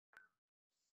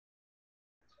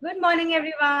Good morning,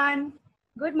 everyone.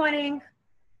 Good morning.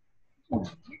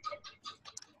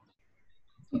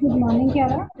 Good morning,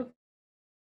 Kiara.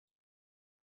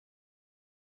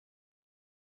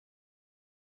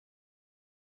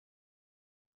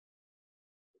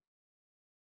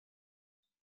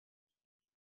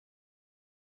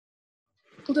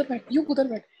 उधर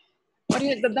बैठ और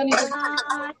ये गद्दा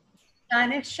नहीं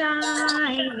Sun is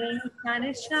shining, sun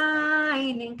is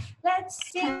shining. Let's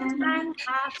sit and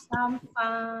have some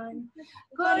fun.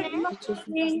 Good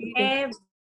morning, everyone.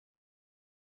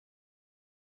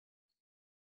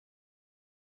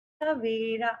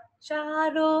 सवेरा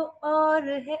चारों ओर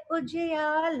है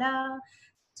उजियाला,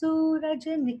 सूरज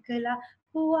निकला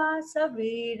हुआ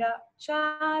सवेरा,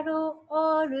 चारों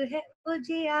ओर है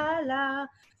उजियाला,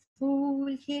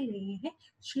 फूल खिले हैं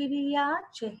चिड़िया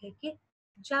चहके,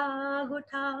 जाग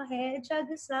उठा है जग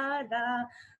सारा,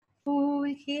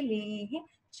 फूल खिले हैं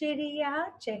चिड़िया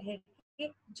चहके,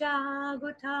 जाग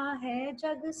उठा है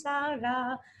जग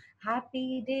सारा.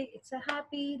 Happy day, it's a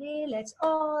happy day, let's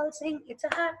all sing, it's a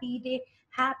happy day,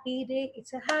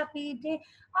 it's a happy day.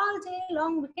 All day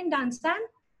long we can dance and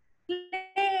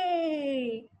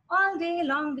play. All day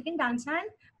long we can dance and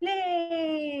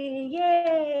play.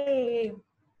 Yay!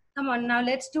 Come on, now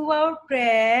let's do our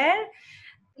prayer.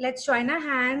 Let's join our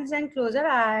hands and close our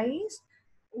eyes.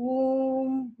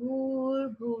 Om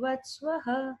Bhur Bhuvat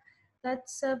Swaha Tat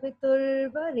Savitur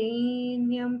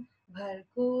Varenyam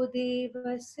Bhargo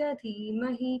Devasya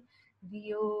Dhimahi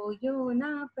Dhiyo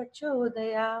Yona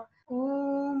Prachodaya.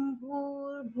 Om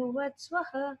Bhur Bhuvat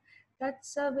Swaha Tat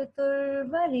Savitur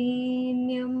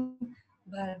Varenyam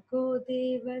Bhargo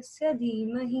Devasya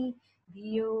Dhimahi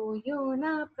Dhiyo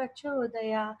Yona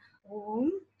Prachodaya.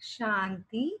 Om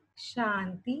Shanti,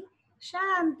 Shanti,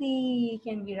 Shanti.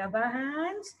 Can we rub our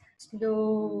hands?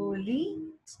 Slowly,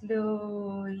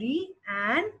 slowly,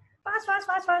 and fast, fast,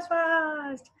 fast, fast,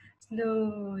 fast.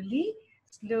 Slowly,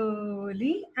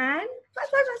 slowly, and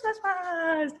fast, fast, fast, fast,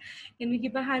 fast. Can we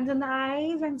keep our hands on the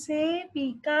eyes and say,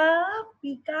 Pika,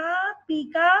 Pika,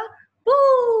 Pika,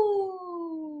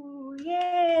 Boo!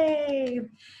 Yay!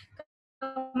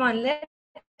 Come on,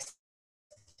 let's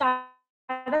start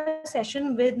a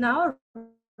session with now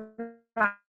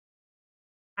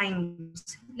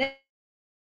rhymes.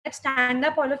 Let's stand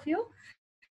up, all of you.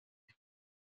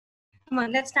 Come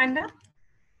on, let's stand up.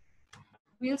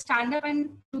 We'll stand up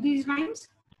and do these rhymes.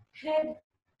 Head,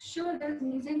 shoulders,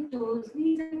 knees and toes,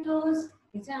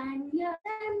 hands and ears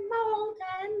and mouth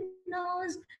and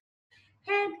nose.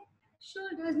 Head,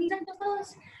 shoulders, knees and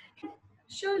toes. Head,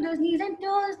 shoulders, knees and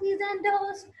toes.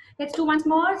 Let's do once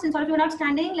more. Since all of you are not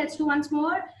standing, let's do once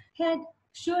more. Head,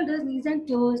 shoulders, knees and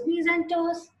toes.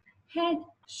 Head,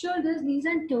 shoulders, knees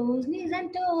and toes,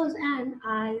 and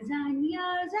eyes and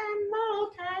ears and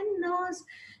mouth and nose.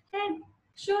 Head,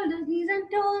 shoulders, knees and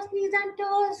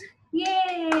toes.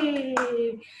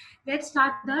 Yay! Let's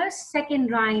start the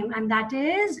second rhyme, and that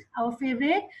is our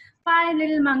favorite, 5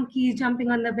 little monkeys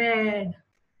jumping on the bed.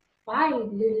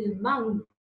 5 little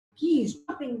monkeys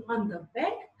jumping on the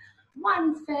bed.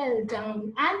 One fell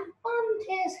down and bumped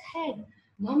his head.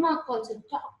 Mama calls a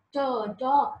doctor.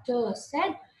 Doctor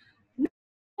said,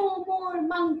 no more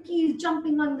monkeys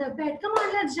jumping on the bed. Come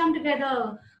on, let's jump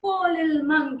together. 4 little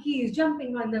monkeys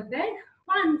jumping on the bed.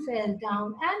 One fell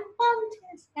down and bumped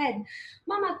his head.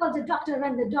 Mama called the doctor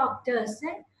and the doctor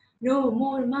said, no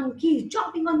more monkeys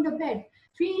jumping on the bed.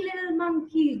 3 little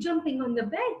monkeys jumping on the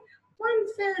bed. One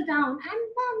fell down and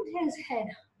bumped his head.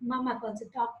 Mama called the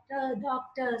doctor.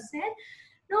 Doctor said,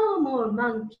 no more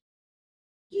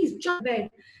monkeys jumping on the bed.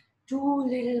 2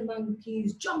 little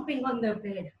monkeys jumping on the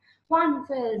bed. One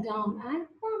fell down and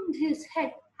bumped his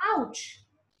head. Ouch!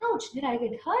 Ouch, did I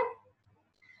get hurt?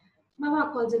 Mama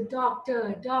called the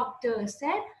doctor. Doctor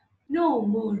said, no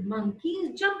more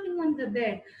monkeys jumping on the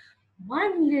bed.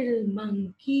 One little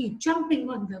monkey jumping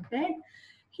on the bed.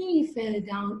 He fell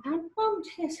down and bumped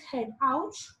his head.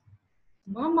 Ouch!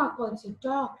 Mama called the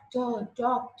doctor.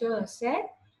 Doctor said,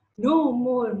 no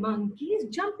more monkeys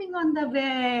jumping on the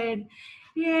bed.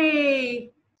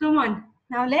 Yay! Come on.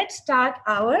 Now let's start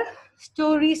our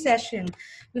story session.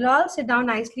 We'll all sit down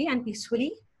nicely and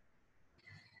peacefully.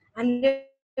 And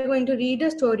we're going to read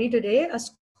a story today, a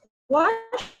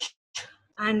squash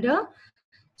and a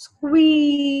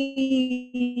squeeze.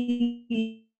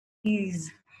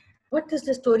 What does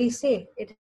the story say?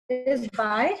 It is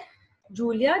by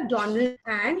Julia Donald,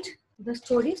 and the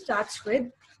story starts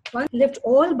with one lived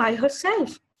all by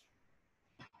herself,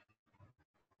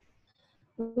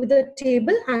 with a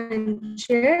table and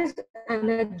chairs and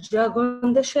a jug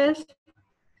on the shelf.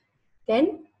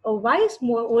 Then a wise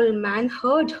old man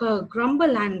heard her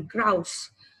grumble and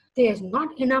grouse. There's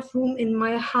not enough room in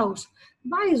my house.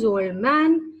 Wise old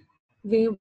man,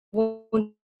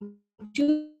 won't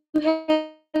you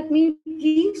help me,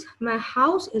 please? My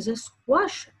house is a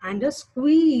squash and a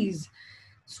squeeze.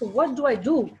 So what do I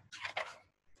do?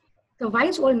 The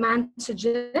wise old man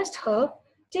suggests her,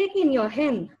 take in your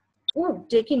hen. Oh,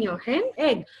 take in your hen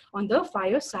egg on the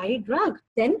fireside rug.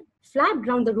 Then flapped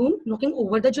round the room, knocking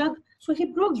over the jug. So he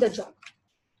broke the jug.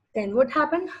 Then what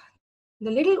happened? The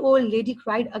little old lady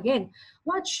cried again.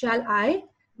 What shall I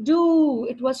do?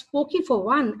 It was pokey for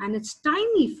one and it's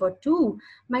tiny for two.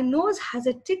 My nose has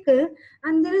a tickle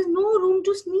and there is no room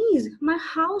to sneeze. My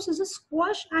house is a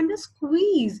squash and a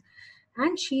squeeze.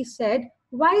 And she said,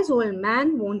 wise old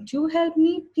man, won't you help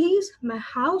me, please? My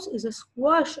house is a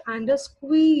squash and a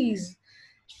squeeze.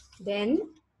 Then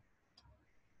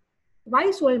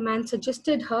wise old man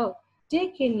suggested her,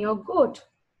 take in your goat.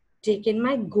 Take in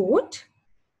my goat?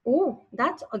 Oh,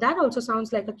 that also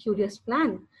sounds like a curious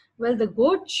plan. Well, the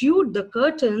goat chewed the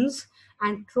curtains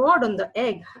and trod on the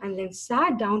egg and then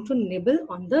sat down to nibble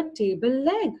on the table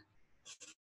leg.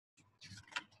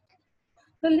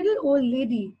 The little old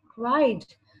lady cried,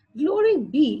 glory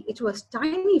be, it was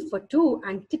tiny for two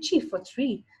and titchy for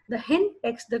three. The hen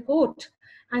pecks the goat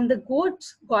and the goat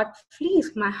got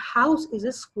fleas. My house is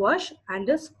a squash and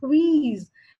a squeeze.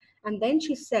 And then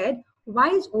she said,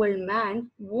 wise old man,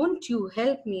 won't you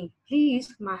help me,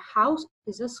 please? My house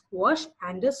is a squash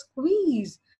and a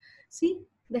squeeze. See,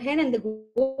 the hen and the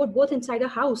goat both inside a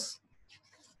house.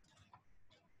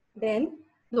 Then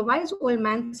the wise old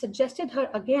man suggested her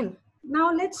again.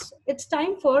 Now it's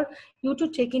time for you to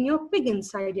take in your pig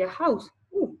inside your house.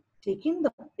 Ooh, taking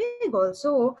the pig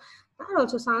also. That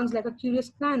also sounds like a curious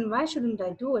plan. Why shouldn't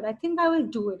I do it? I think I will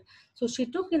do it. So she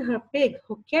took in her pig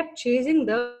who kept chasing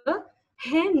the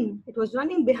hen. It was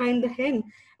running behind the hen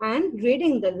and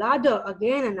raiding the larder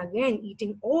again and again,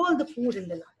 eating all the food in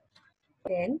the larder.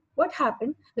 Then what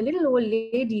happened? The little old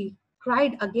lady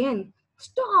cried again.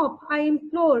 Stop, I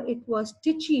implore. It was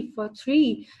titchy for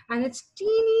three and it's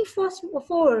teeny for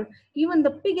four. Even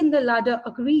the pig in the larder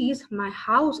agrees. My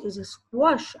house is a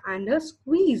squash and a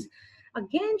squeeze.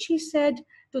 Again she said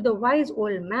to the wise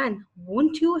old man,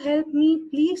 won't you help me,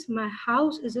 please? My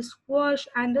house is a squash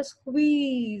and a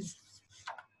squeeze.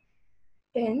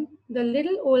 Then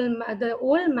the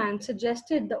old man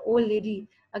suggested the old lady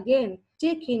again,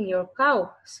 take in your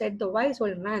cow, said the wise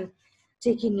old man.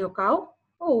 Take in your cow?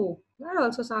 Oh, that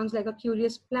also sounds like a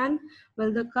curious plan.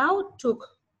 Well, the cow took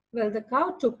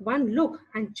one look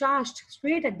and charged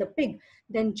straight at the pig,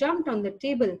 then jumped on the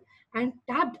table and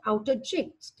tapped out a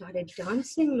jig, started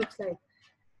dancing, looks like.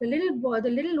 The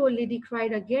little old lady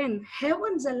cried again,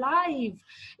 heavens alive!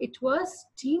 It was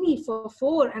teeny for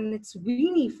four and it's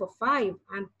weeny for five.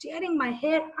 I'm tearing my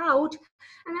hair out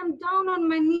and I'm down on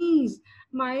my knees.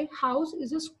 My house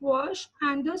is a squash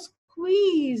and a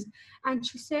squeeze. And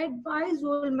she said, wise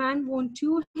old man, won't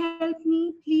you help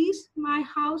me, please? My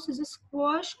house is a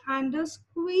squash and a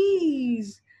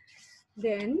squeeze.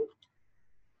 Then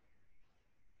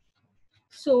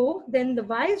the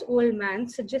wise old man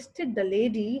suggested the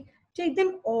lady take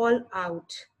them all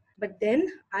out. But then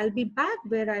I'll be back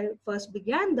where I first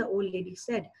began, the old lady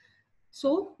said.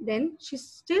 So then she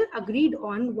still agreed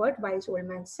on what wise old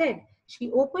man said.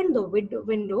 She opened the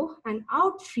window and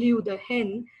out flew the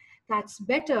hen. That's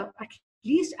better. At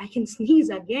least I can sneeze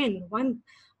again. One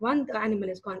animal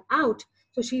is gone out.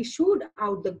 So she shooed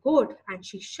out the goat and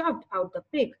she shoved out the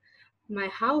pig. My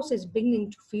house is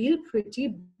beginning to feel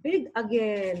pretty big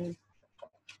again.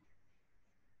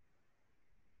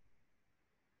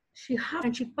 She huffed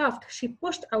and she puffed. She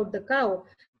pushed out the cow.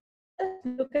 Just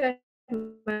look at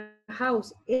my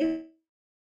house. It's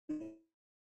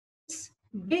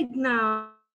big now.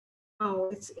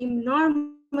 It's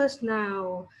enormous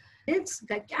now. It's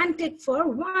gigantic for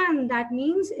one. That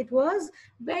means it was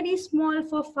very small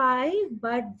for five,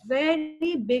 but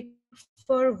very big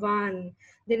for one.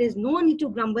 There is no need to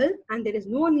grumble and there is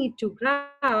no need to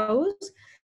grouse.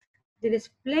 There is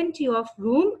plenty of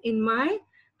room in my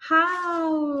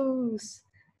house.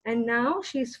 And now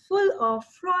she's full of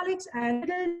frolics and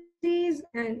fiddledees,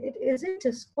 and it isn't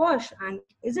a squash and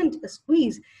it isn't a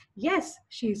squeeze. Yes,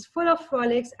 she's full of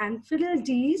frolics and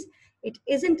fiddledees. It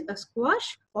isn't a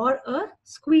squash or a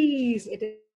squeeze.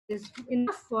 It is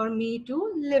enough for me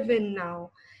to live in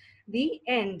now. The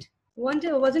end. Wasn't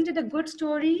it a good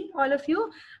story, all of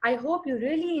you? I hope you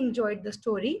really enjoyed the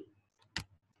story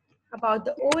about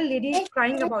the old lady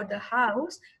crying about the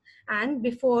house. And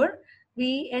before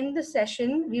we end the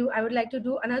session, I would like to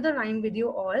do another rhyme with you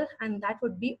all, and that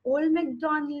would be Old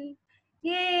MacDonald.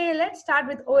 Yay, let's start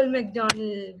with Old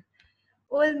MacDonald.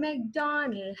 Old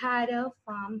MacDonald had a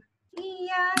farm,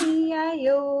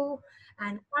 E-I-E-I-O.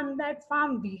 And on that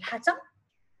farm we had some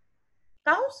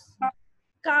cows.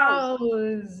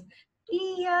 Cows,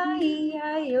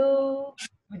 E-I-E-I-O.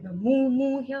 With a moo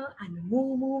moo here and a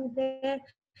moo moo there.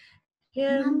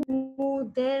 Here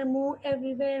moo, there moo,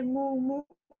 everywhere moo moo.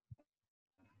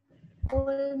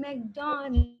 Old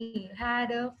MacDonald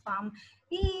had a farm,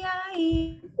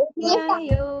 E-I-E-I-O.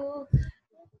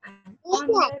 And on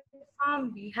that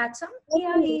farm we had some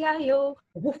E-I-E-I-O.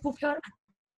 Woof woof here,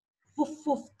 woof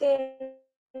woof there.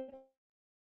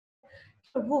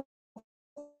 Woof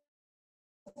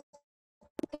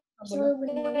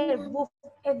there, woof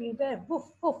everywhere,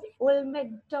 woof woof. Old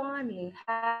MacDonald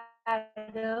had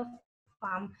a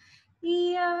farm,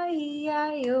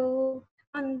 E-I-E-I-O.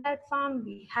 On that farm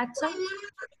we had some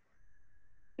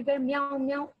everywhere, meow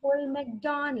meow. Old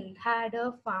MacDonald had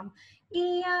a farm,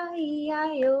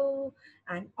 E-I-E-I-O.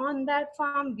 And on that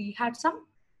farm we had some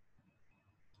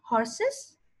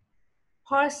horses.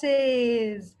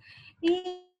 Horses,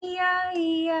 E-I-E-I-O.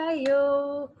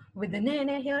 With a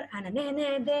neigh here and a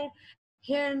neigh there.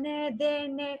 Here neigh, there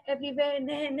neigh, everywhere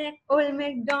neigh neigh. Old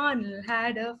MacDonald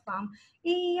had a farm,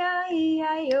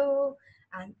 E-I-E-I-O.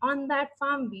 And on that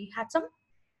farm we had some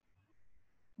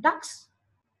ducks.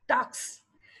 Ducks,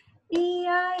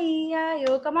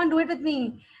 E-I-E-I-O. Come on, do it with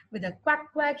me. With a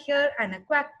quack quack here and a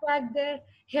quack quack there.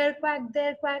 Here quack,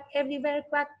 there quack, everywhere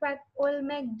quack quack. Old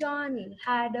MacDonald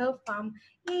had a farm,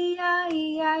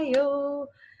 E-I-E-I-O.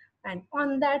 And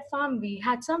on that farm we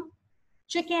had some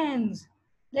chickens.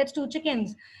 Let's do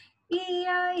chickens.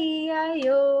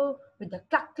 E-I-E-I-O. With a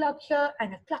cluck cluck here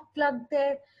and a cluck cluck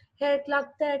there. Here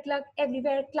cluck, there cluck,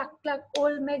 everywhere cluck cluck.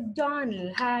 Old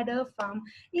MacDonald had a farm,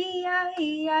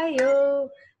 E-I-E-I-O.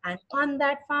 And on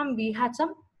that farm we had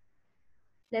some,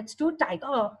 let's do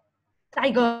tiger.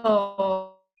 Tiger.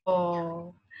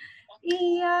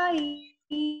 E-I-E-I-O.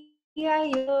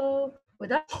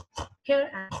 With a here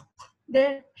and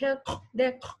there,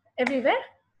 everywhere.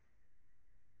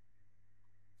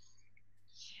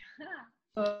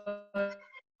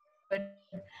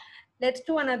 Let's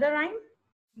do another rhyme.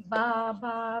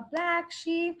 Baba, black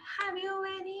sheep, have you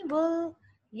any wool?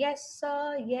 Yes,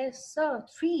 sir, yes, sir.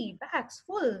 3 bags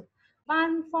full.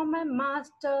 1 for my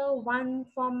master, 1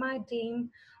 for my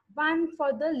dame, 1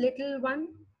 for the little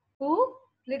one who,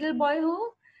 little boy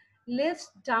who lives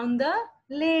down the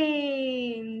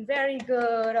lane. Very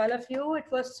good, all of you. It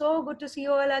was so good to see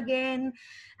you all again.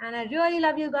 And I really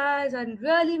love you guys and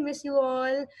really miss you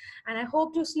all. And I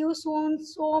hope to see you soon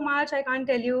so much, I can't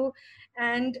tell you.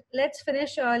 And let's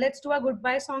finish, let's do a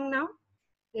goodbye song now.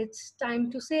 It's time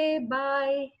to say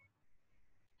bye.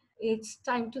 It's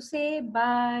time to say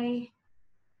bye.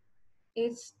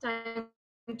 It's time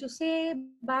to say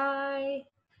bye.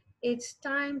 It's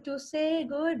time to say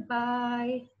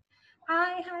goodbye.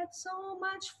 I had so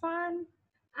much fun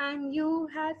and you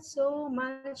had so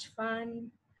much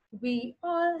fun. We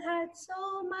all had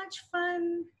so much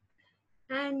fun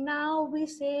and now we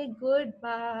say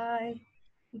goodbye.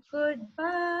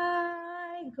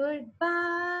 Goodbye,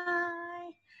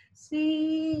 goodbye.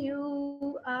 See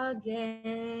you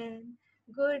again.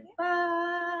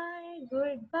 Goodbye,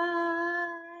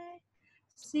 goodbye.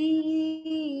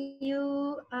 See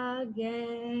you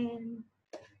again.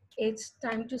 It's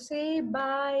time to say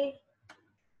bye.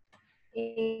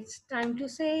 It's time to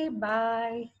say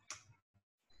bye.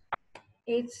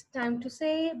 It's time to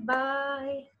say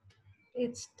bye.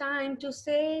 It's time to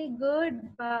say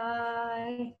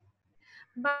goodbye.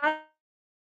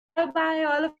 Bye-bye,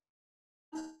 all of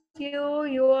you.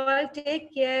 You all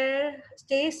take care.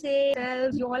 Stay safe.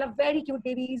 You all are very cute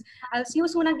babies. I'll see you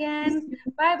soon again.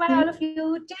 Bye-bye, all of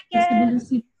you. Take care.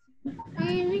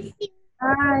 Bye.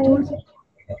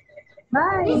 Bye.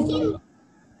 Bye.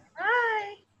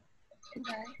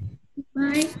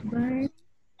 Bye. Bye.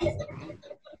 I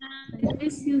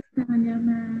miss you, Sanya,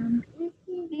 ma'am.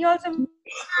 We also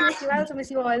miss you. I also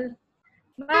miss you all.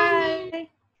 Bye.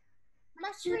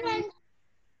 Bye,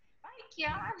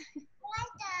 Kian.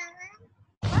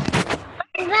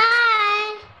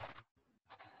 Bye.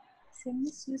 I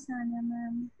miss you, Sanya,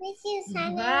 ma'am. Miss you,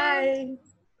 Sanya. Bye.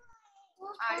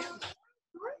 Bye.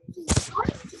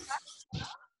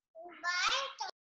 Bye.